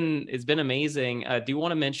 Alex, it's been amazing. Do you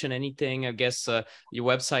want to mention anything? I guess your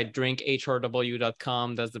website,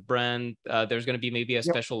 drinkhrw.com, that's the brand. There's going to be maybe a Yep.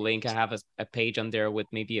 special link. I have a page on there with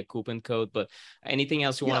maybe a coupon code, but anything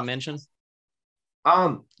else you want to mention?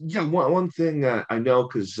 One thing I know,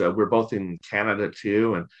 because we're both in Canada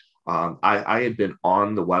too, and I had been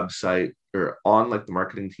on the website or on like the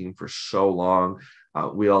marketing team for so long.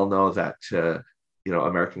 We all know that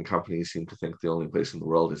American companies seem to think the only place in the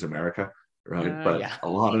world is America, right? But Yeah, a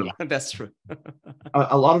lot of that's true.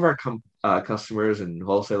 a lot of our customers and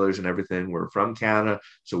wholesalers and everything were from Canada,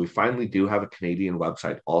 so we finally do have a Canadian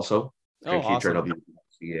website also, Oh, awesome.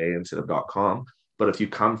 drinkhrw.ca instead of .com. But if you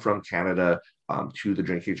come from Canada to the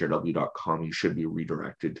drinkhrw.com, you should be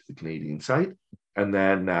redirected to the Canadian site, and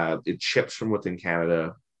then it ships from within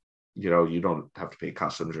Canada. You don't have to pay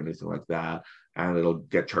customs or anything like that, and it'll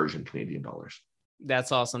get charged in Canadian dollars.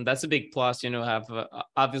 That's awesome. That's a big plus, have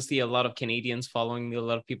obviously a lot of Canadians following me, a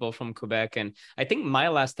lot of people from Quebec. And I think my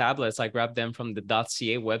last tablets, I grabbed them from the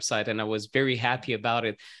 .ca website, and I was very happy about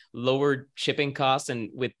it. Lowered shipping costs,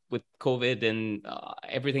 and with COVID and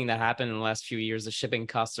everything that happened in the last few years, the shipping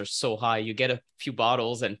costs are so high. You get a few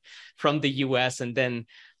bottles and from the US, and then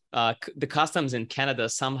the customs in Canada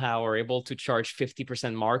somehow are able to charge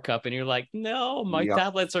 50% markup, and you're like, no, my Yep.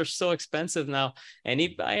 tablets are so expensive now, and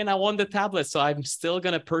I want the tablets, so I'm still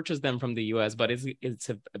gonna purchase them from the US. But it's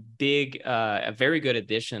a big, a very good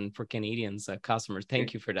addition for Canadians customers.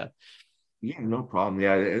 Thank you for that. Yeah, no problem.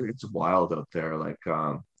 Yeah, it's wild out there. Like,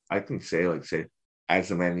 I can say,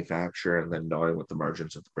 as a manufacturer, and then knowing what the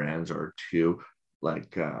margins of the brands are too,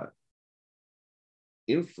 like,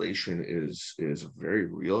 inflation is very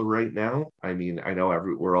real right now. I mean, I know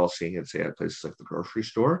we're all seeing it, say, at places like the grocery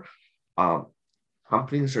store. Um,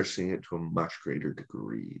 Companies are seeing it to a much greater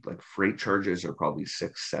degree. Like freight charges are probably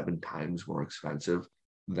 6-7 times more expensive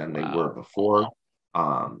than they were Wow. before.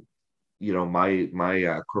 Um,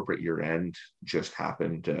 my corporate year end just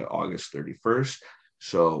happened August 31st.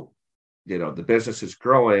 So, the business is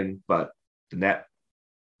growing, but the net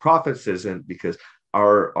profits isn't, because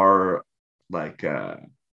our like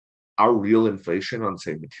our real inflation on,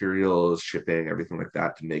 say, materials, shipping, everything like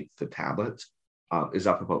that to make the tablets is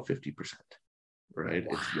up about 50%. Right?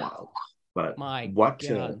 Wow. It's wild. But My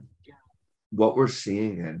what we're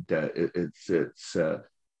seeing, and it's a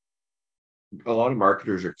lot of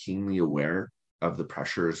marketers are keenly aware of the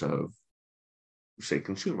pressures of, say,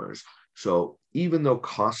 consumers. So even though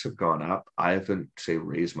costs have gone up, I haven't, say,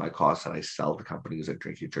 raised my costs that I sell to companies like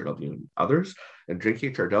Drink HRW and others. And Drink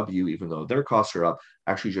HRW, even though their costs are up,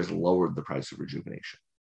 actually just lowered the price of rejuvenation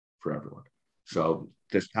for everyone. So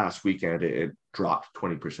this past weekend, it dropped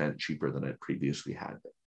 20% cheaper than it previously had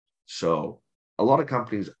been. So a lot of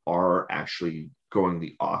companies are actually going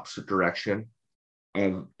the opposite direction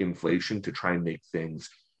of inflation to try and make things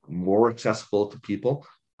more accessible to people,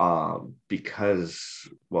 because,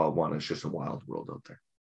 well, one, it's just a wild world out there.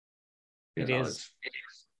 It is.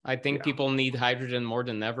 I think people need hydrogen more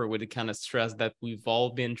than ever, with the kind of stress that we've all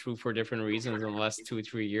been through for different reasons in the last 2 or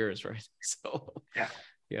 3 years, right? So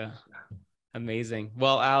yeah. Amazing.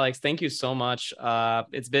 Well, Alex, thank you so much.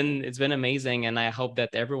 It's been amazing, and I hope that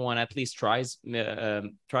everyone at least tries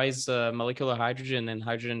molecular hydrogen and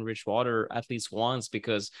hydrogen-rich water at least once,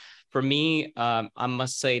 because for me, I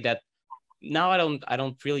must say that now I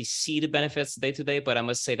don't really see the benefits day to day, but I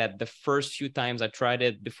must say that the first few times I tried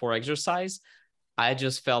it before exercise, I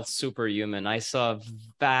just felt superhuman. I saw a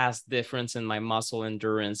vast difference in my muscle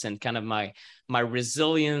endurance and kind of my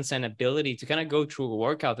resilience and ability to kind of go through a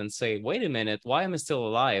workout and say, wait a minute, why am I still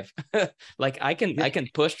alive? Like I can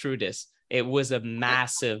push through this. It was a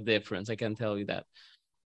massive difference. I can tell you that.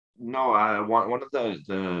 No, one of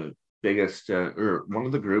the biggest or one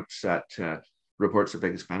of the groups that reports the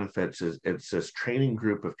biggest benefits is it's this training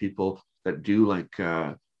group of people that do like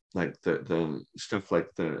the stuff like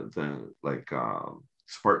the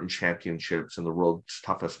Spartan Championships and the world's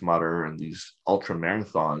toughest mudder and these ultra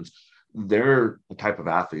marathons. They're the type of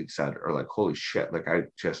athletes that are like, holy shit, like I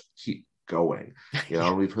just keep going. You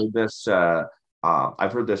know, we've heard this.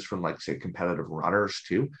 I've heard this from like say competitive runners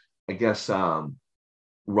too. I guess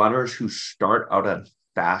runners who start out at a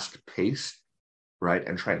fast pace, right,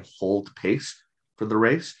 and try and hold pace for the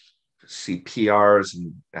race, see PRs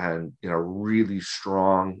and you know really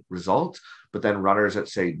strong results. But then runners that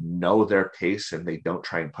say know their pace and they don't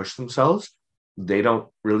try and push themselves, they don't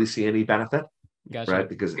really see any benefit, Gotcha. right?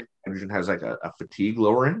 Because hydrogen has like a fatigue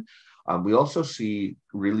lowering. We also see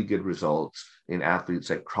really good results in athletes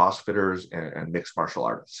like CrossFitters and mixed martial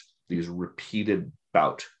artists, these repeated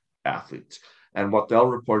bout athletes. And what they'll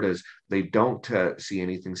report is they don't see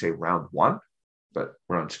anything, say, round one, but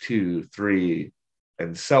rounds two, three,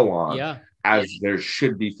 and so on. Yeah. As there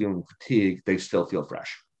should be feeling fatigue, they still feel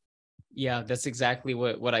fresh. Yeah, that's exactly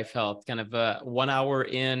what I felt. Kind of 1 hour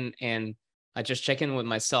in, and I just check in with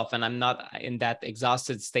myself, and I'm not in that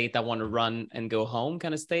exhausted state. I want to run and go home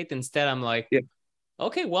kind of state. Instead, I'm like, Yeah.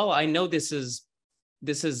 okay, well, I know this is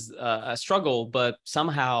a struggle, but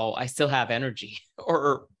somehow I still have energy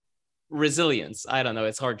or resilience. I don't know.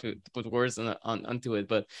 It's hard to put words onto it,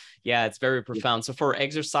 but yeah, it's very profound. So for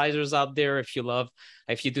exercisers out there, if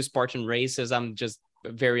you do Spartan races, I'm just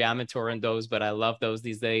very amateur in those, but I love those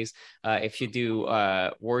these days. If you do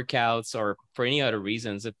workouts or for any other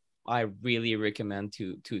reasons, I really recommend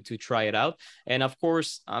to try it out. And of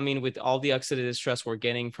course, I mean, with all the oxidative stress we're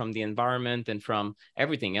getting from the environment and from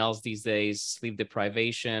everything else these days, sleep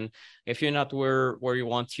deprivation, if you're not where you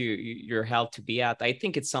want your health to be at, I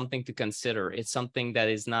think it's something to consider. It's something that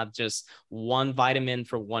is not just one vitamin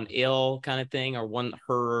for one ill kind of thing or one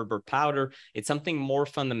herb or powder. It's something more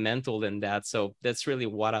fundamental than that. So that's really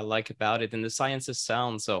what I like about it. And the science is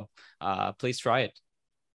sound. So please try it.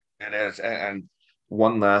 And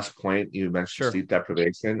one last point, you mentioned Sure. sleep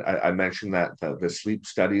deprivation. I mentioned that the sleep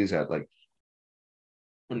studies at like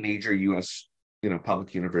a major U.S.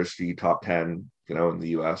 public university, top 10, in the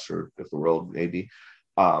U.S. or if the world maybe,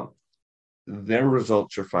 um, their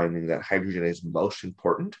results are finding that hydrogen is most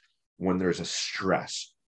important when there's a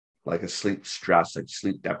stress, like a sleep stress, like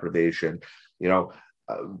sleep deprivation. You know,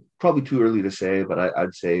 probably too early to say, but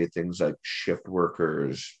I'd say things like shift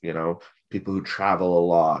workers, people who travel a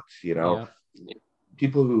lot, Yeah.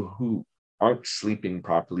 people who aren't sleeping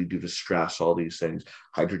properly due to stress, all these things,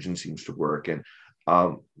 hydrogen seems to work. And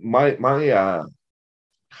my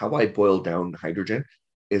how I boil down hydrogen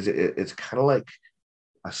is it's kind of like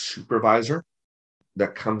a supervisor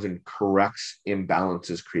that comes and corrects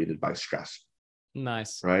imbalances created by stress,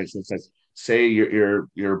 Nice. right? So it's like, say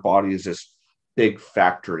your body is this big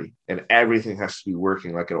factory and everything has to be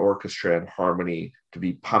working like an orchestra in harmony to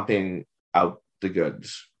be pumping out the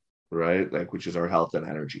goods, right? Like, which is our health and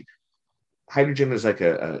energy. Hydrogen is like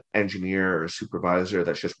a engineer or a supervisor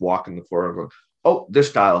that's just walking the floor and going, oh,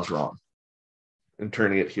 this dial's wrong, and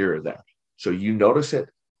turning it here or there. So you notice it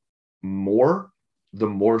more the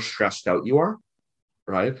more stressed out you are,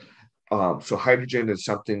 right? So hydrogen is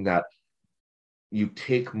something that you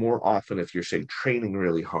take more often if you're, say, training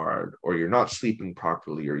really hard or you're not sleeping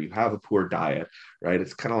properly or you have a poor diet, right?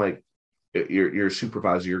 It's kind of like your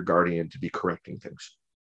supervisor, your guardian to be correcting things.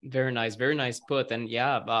 Very nice put. And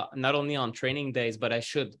yeah, not only on training days, but I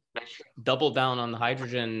should double down on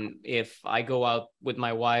hydrogen if I go out with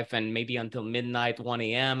my wife and maybe until midnight, 1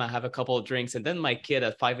 a.m. I have a couple of drinks, and then my kid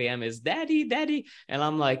at 5 a.m. is daddy, daddy. And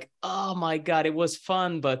I'm like, oh my God, it was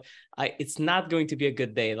fun, but it's not going to be a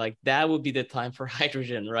good day. Like that would be the time for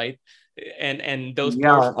hydrogen, right? And those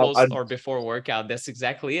Yeah, post or before workout, that's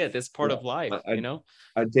exactly it. It's part of life, I,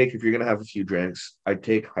 I'd take, if you're going to have a few drinks, I'd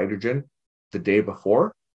take hydrogen the day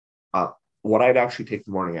before. Uh, what I'd actually take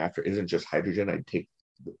the morning after isn't just hydrogen. I'd take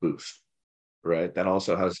the boost, right? That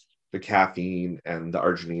also has the caffeine and the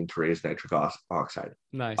arginine to raise nitric oxide.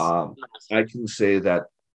 Nice. Um, I can say that,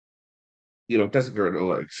 it doesn't go to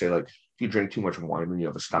like say like if you drink too much wine and you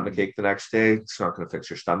have a stomach ache the next day, it's not going to fix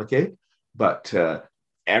your stomach ache. But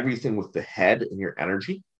everything with the head and your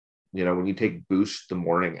energy, when you take boost the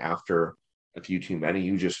morning after a few too many,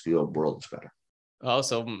 you just feel worlds better. Oh,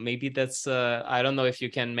 so maybe that's I don't know if you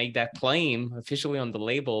can make that claim officially on the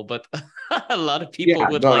label, but a lot of people Yeah,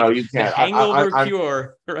 would no, like you the can't. hangover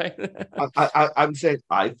cure, right? I'm saying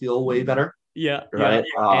I feel way better, Yeah, yeah.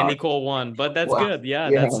 right? N equal one, but that's Well, good. Yeah,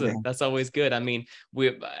 yeah, that's always good. I mean,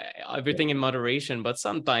 we everything in moderation, but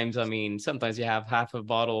sometimes, I mean, sometimes you have half a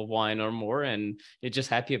bottle of wine or more, and you're just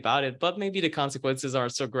happy about it. But maybe the consequences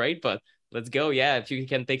aren't so great. But let's go. Yeah, if you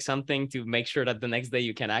can take something to make sure that the next day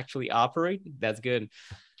you can actually operate, that's good.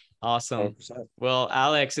 Awesome. 100%. Well,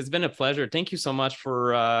 Alex, it's been a pleasure. Thank you so much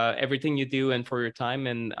for everything you do and for your time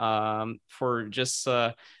and for just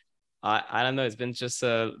I don't know. It's been just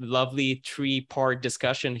a lovely 3-part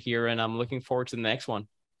discussion here, and I'm looking forward to the next one.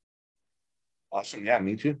 Awesome. Yeah,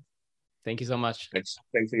 me too. Thank you so much. Thanks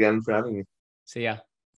again for having me. See ya.